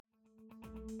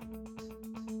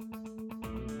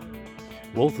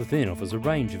Wealth Within offers a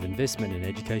range of investment and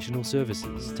educational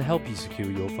services to help you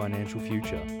secure your financial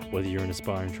future. Whether you're an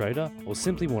aspiring trader or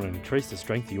simply want to increase the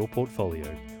strength of your portfolio,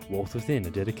 Wealth Within are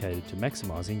dedicated to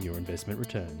maximising your investment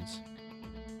returns.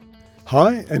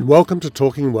 Hi and welcome to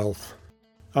Talking Wealth.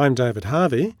 I'm David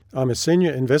Harvey. I'm a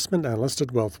Senior Investment Analyst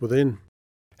at Wealth Within.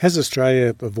 Has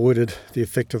Australia avoided the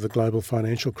effect of the global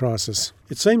financial crisis?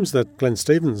 It seems that Glenn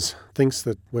Stevens thinks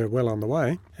that we're well on the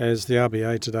way, as the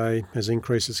RBA today has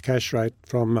increased its cash rate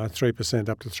from 3%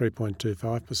 up to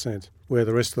 3.25%, where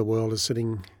the rest of the world is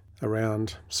sitting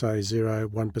around, say, 0,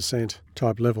 1%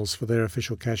 type levels for their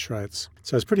official cash rates.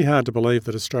 So it's pretty hard to believe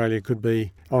that Australia could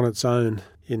be on its own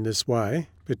in this way,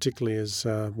 particularly as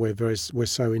we're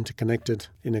so interconnected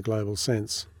in a global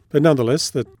sense. But nonetheless,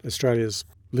 that Australia's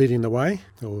leading the way,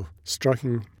 or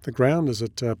striking the ground as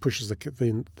it is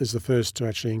the first to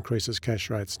actually increase its cash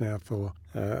rates now for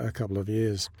a couple of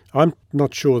years. I'm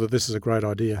not sure that this is a great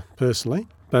idea personally,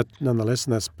 but nonetheless,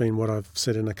 and that's been what I've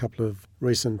said in a couple of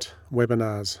recent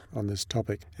webinars on this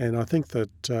topic. And I think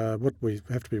that what we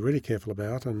have to be really careful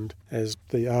about, and as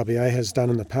the RBA has done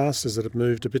in the past, is that it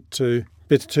moved a bit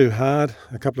too hard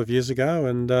a couple of years ago,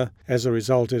 and as a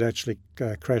result, it actually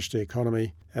crashed the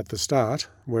economy at the start,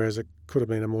 whereas it could have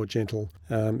been a more gentle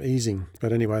easing.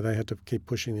 But anyway, they had to keep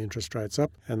pushing the interest rates up,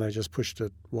 and they just pushed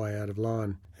it way out of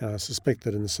line. And I suspect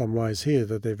that in some ways here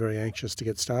that they're very anxious to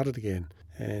get started again.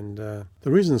 And the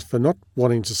reasons for not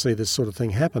wanting to see this sort of thing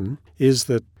happen is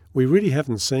that we really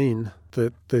haven't seen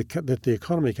that the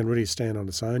economy can really stand on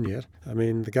its own yet. I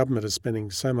mean, the government is spending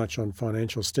so much on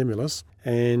financial stimulus,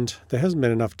 and there hasn't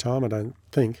been enough time, I don't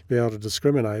think, to be able to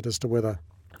discriminate as to whether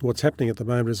what's happening at the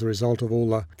moment is a result of all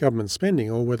the government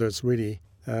spending or whether it's really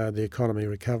the economy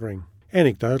recovering.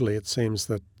 Anecdotally, it seems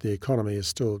that the economy is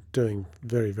still doing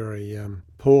very, very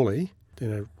poorly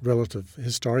in a relative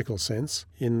historical sense,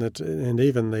 in that, and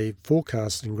even the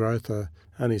forecasting growth are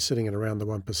only sitting at around the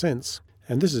 1%.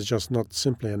 And this is just not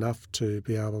simply enough to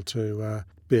be able to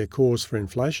be a cause for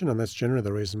inflation, and that's generally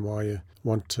the reason why you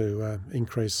want to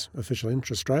increase official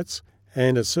interest rates.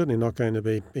 And it's certainly not going to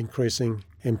be increasing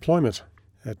employment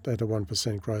at a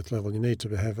 1% growth level. You need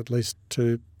to have at least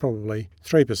 2, probably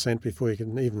 3% before you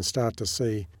can even start to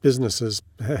see businesses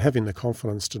having the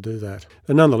confidence to do that.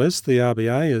 And nonetheless, the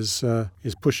RBA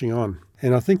is pushing on.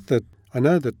 And I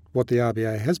know that what the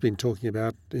RBA has been talking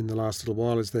about in the last little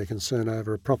while is their concern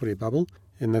over a property bubble,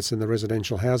 and that's in the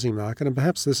residential housing market. And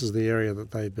perhaps this is the area that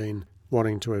they've been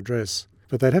wanting to address.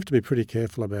 But they'd have to be pretty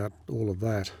careful about all of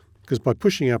that, because by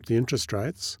pushing up the interest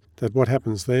rates, that what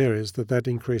happens there is that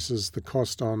increases the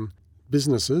cost on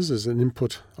businesses as an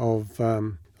input of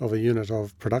a unit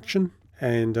of production,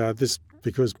 and this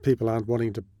because people aren't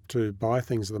wanting to buy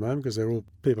things at the moment because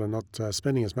people are not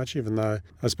spending as much, even though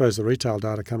I suppose the retail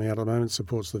data coming out at the moment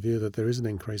supports the view that there is an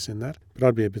increase in that. But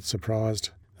I'd be a bit surprised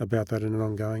about that in an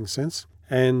ongoing sense.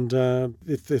 And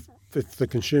if the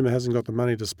consumer hasn't got the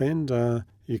money to spend,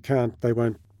 they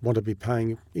won't want to be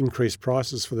paying increased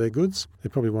prices for their goods. They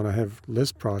probably want to have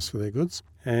less price for their goods.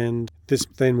 And this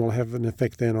then will have an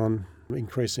effect then on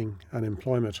increasing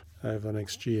unemployment over the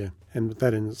next year. And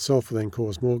that in itself will then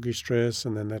cause mortgage stress,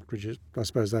 and then that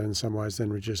in some ways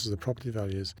then reduces the property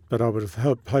values. But I would have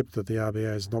hoped that the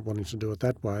RBA is not wanting to do it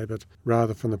that way, but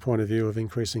rather from the point of view of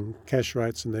increasing cash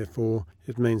rates, and therefore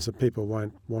it means that people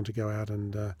won't want to go out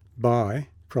and buy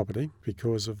property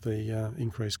because of the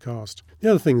increased cost. The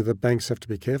other thing that banks have to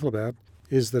be careful about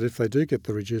is that if they do get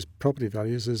the reduced property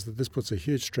values, is that this puts a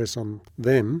huge stress on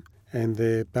them and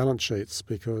their balance sheets,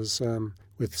 because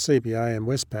with CBA and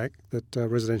Westpac, that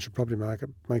residential property market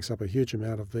makes up a huge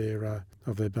amount of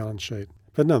their balance sheet.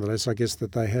 But nonetheless, I guess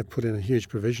that they have put in a huge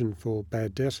provision for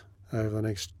bad debt over the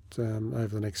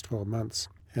next 12 months,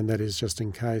 and that is just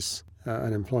in case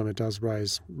unemployment does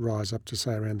rise up to,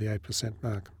 say, around the 8%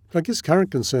 mark. I guess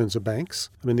current concerns are banks.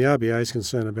 I mean, the RBA is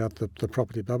concerned about the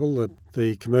property bubble.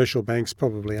 The commercial banks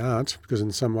probably aren't, because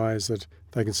in some ways that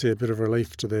they can see a bit of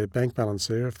relief to their bank balance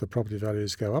there if the property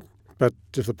values go up. But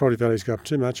if the property values go up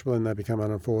too much, well, then they become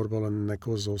unaffordable, and that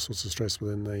causes all sorts of stress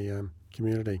within the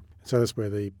community. So that's where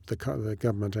the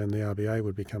government and the RBA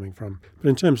would be coming from. But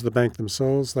in terms of the bank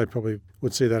themselves, they probably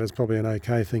would see that as probably an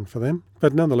okay thing for them.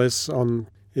 But nonetheless,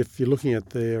 if you're looking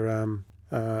at their,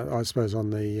 I suppose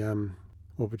on the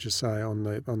what would you say on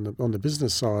the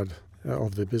business side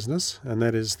of the business, and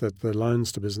that is that the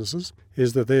loans to businesses,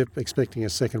 is that they're expecting a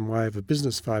second wave of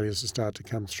business failures to start to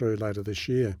come through later this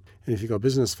year. And if you've got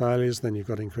business failures, then you've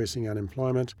got increasing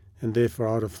unemployment, and therefore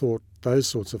I'd have thought those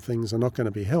sorts of things are not going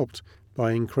to be helped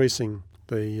by increasing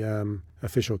the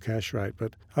official cash rate.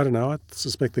 But I don't know, I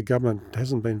suspect the government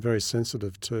hasn't been very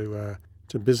sensitive to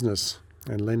business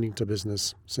and lending to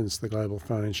business since the global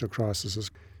financial crisis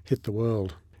has hit the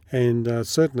world. And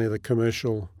certainly the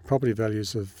commercial property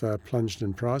values have plunged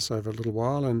in price over a little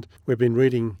while, and we've been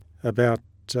reading about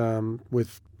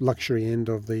with luxury end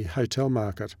of the hotel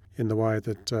market in the way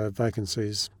that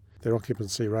vacancies, their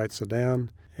occupancy rates are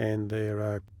down, and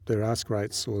their ask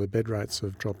rates or their bed rates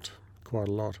have dropped quite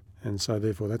a lot. And so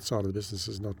therefore that side of the business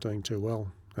is not doing too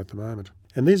well at the moment.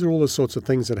 And these are all the sorts of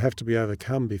things that have to be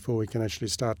overcome before we can actually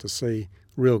start to see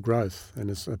real growth. And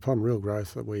it's upon real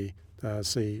growth that we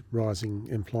see rising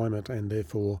employment, and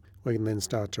therefore we can then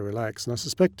start to relax. And I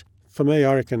suspect, for me,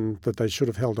 I reckon that they should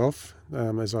have held off,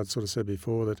 as I'd sort of said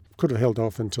before, that could have held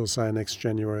off until, say, next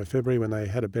January or February when they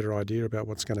had a better idea about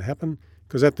what's going to happen.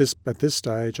 Because at this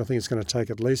stage, I think it's going to take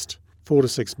at least 4 to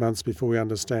 6 months before we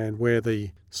understand where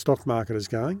the stock market is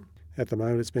going. At the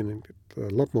moment, it's been a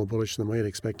lot more bullish than we had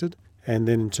expected. And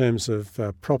then in terms of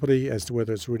property, as to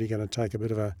whether it's really going to take a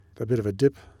bit of a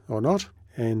dip or not.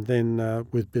 And then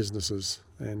with businesses,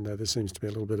 and there seems to be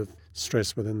a little bit of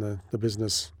stress within the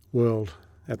business world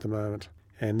at the moment,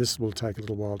 and this will take a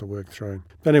little while to work through.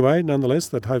 But anyway, nonetheless,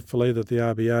 that hopefully that the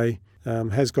RBA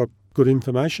has got good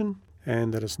information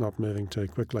and that it's not moving too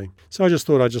quickly. So I just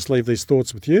thought I'd just leave these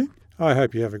thoughts with you. I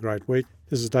hope you have a great week.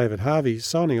 This is David Harvey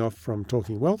signing off from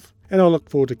Talking Wealth, and I look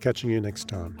forward to catching you next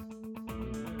time.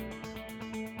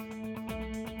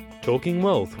 Talking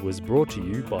Wealth was brought to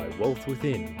you by Wealth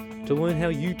Within. To learn how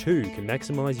you too can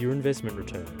maximise your investment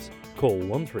returns, call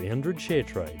 1300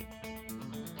 ShareTrade.